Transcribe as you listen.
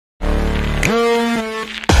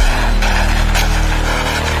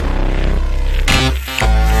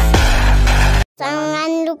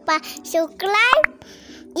lupa subscribe,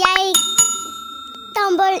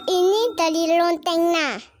 tombol ini dari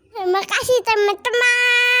loncengnya. Terima kasih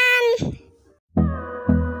teman-teman.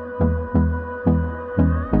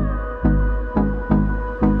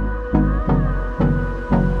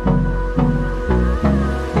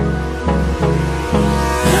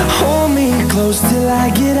 Hold me close till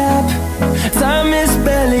I get up. Time is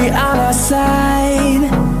barely on our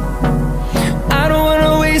side. I don't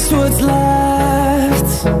wanna waste what's left.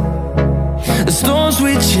 The storms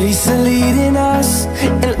we chase are leading us,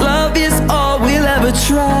 and love is all we'll ever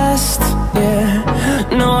trust. Yeah,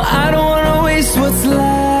 no, I don't wanna waste what's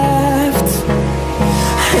left.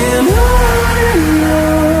 And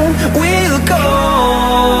on we'll go,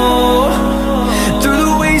 through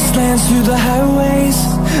the wastelands, through the highways,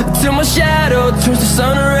 till my shadow turns to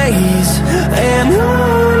sun rays. And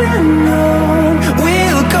on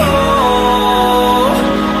we'll go,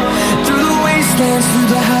 through the wastelands, through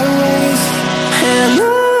the highways, and on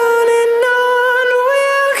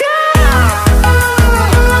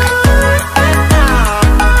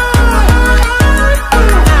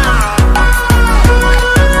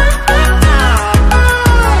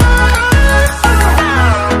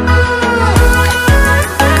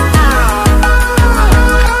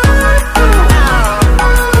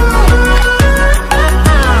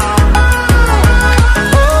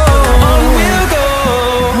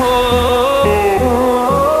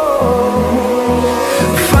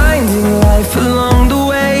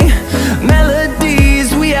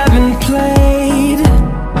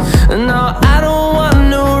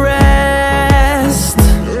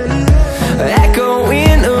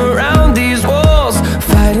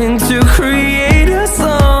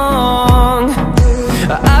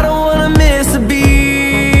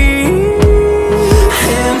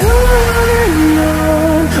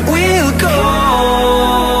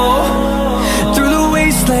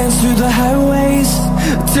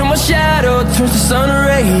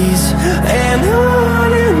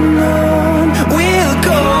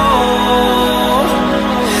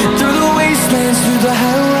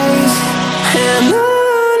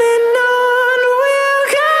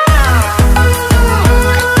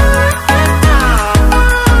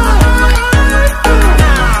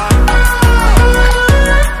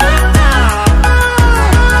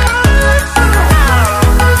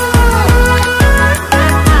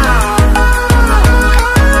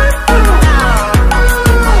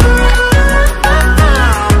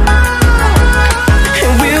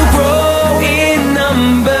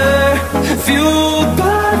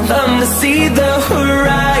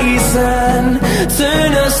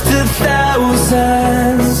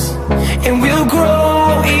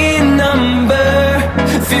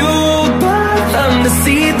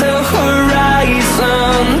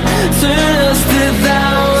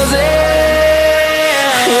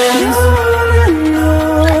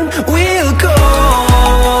we'll go.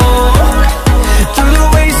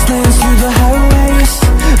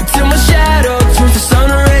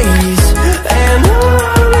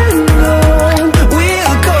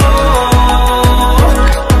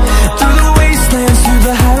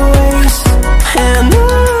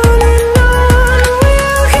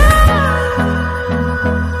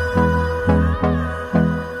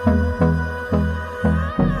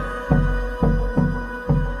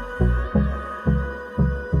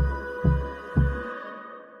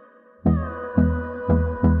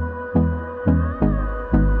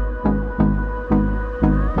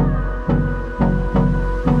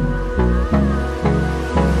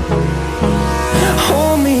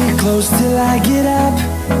 Till I get up,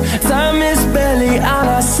 time is barely on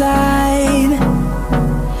our side.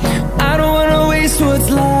 I don't wanna waste what's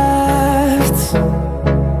left.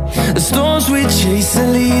 The storms we chase are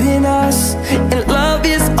leading us, and love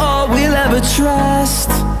is all we'll ever trust.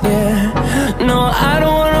 Yeah, no, I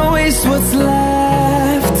don't wanna waste what's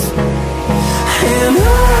left. And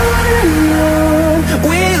on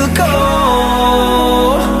we'll go,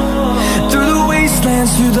 through the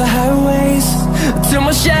wastelands, through the highways, till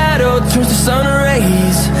my shadow turns to sun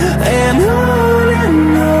rays. And on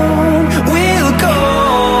we'll go,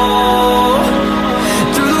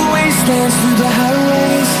 through the wastelands, through the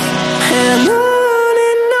highways, and on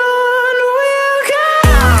we'll go.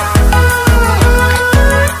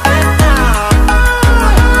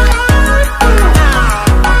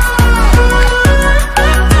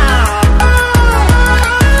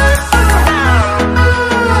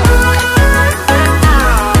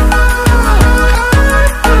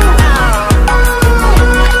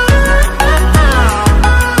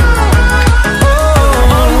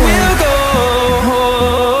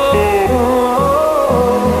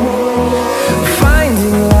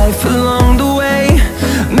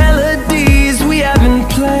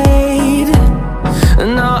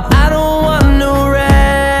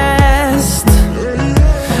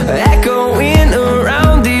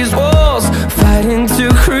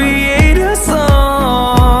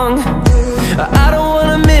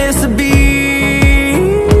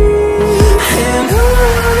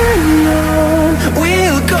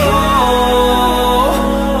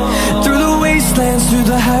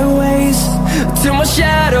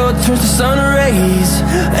 sun rays,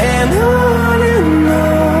 and on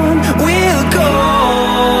we'll go,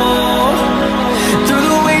 through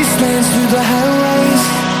the wastelands, through the highways,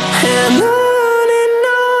 and on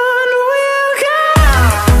we'll go.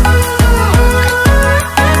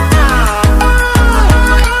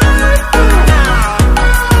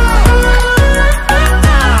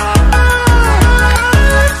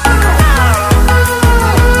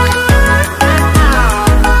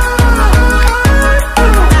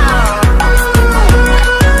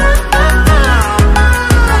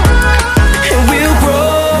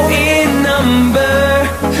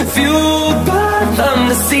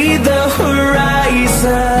 See the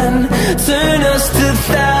horizon, turn us to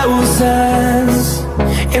thousands,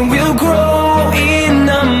 and we'll grow in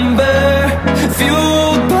number,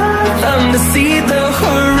 fueled by them to see the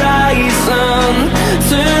horizon,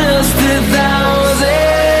 turn us to thousands,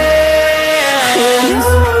 and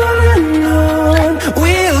on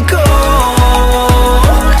we'll go,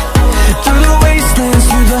 through the wastelands,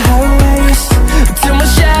 through the highways, till my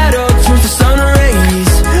shadow turns to sun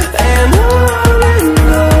rays, and on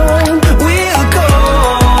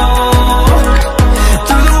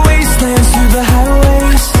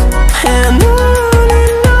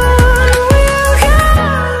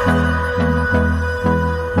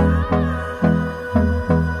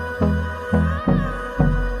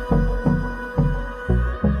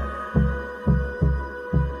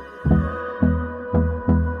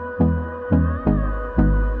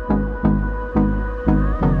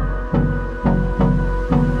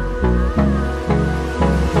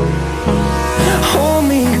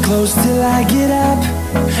close till I get up.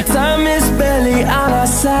 Time is barely on our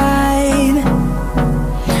side.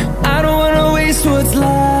 I don't wanna waste what's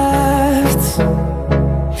left.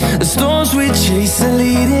 The storms we chase are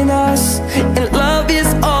leading us, and love is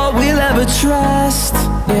all we'll ever trust.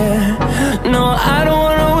 Yeah, no, I don't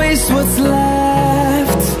wanna waste what's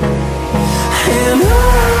left. And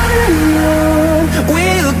on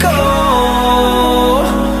we'll go,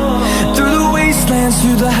 through the wastelands,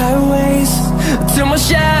 through the highways, till my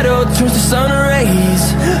shadow turns to sun rays,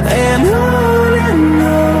 and on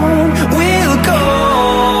we'll go,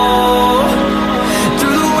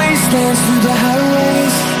 through the wastelands, through the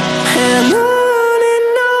highways, and on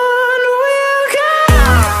we'll go.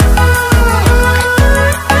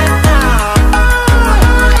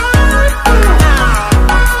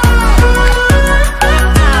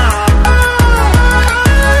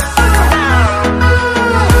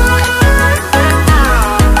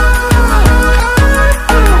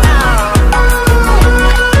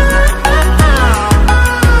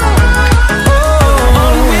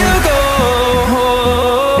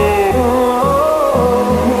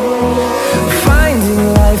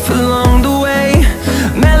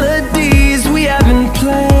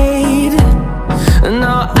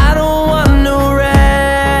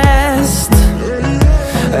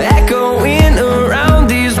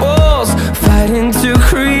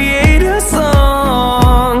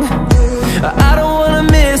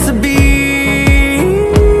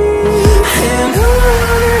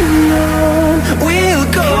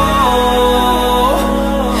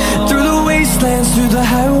 Through the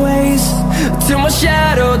highways, till my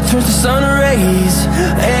shadow turns to sun rays,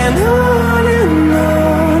 and on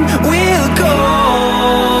we'll go,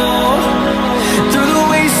 through the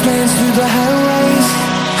wastelands, through the highways,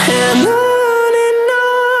 and on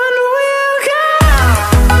we'll go.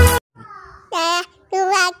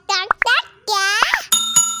 Dua cocok ya,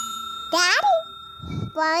 dan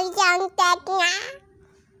pojok tengah,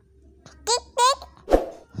 titik,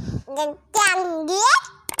 kenceng.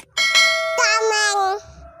 Komen.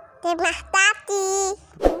 Terima kasih.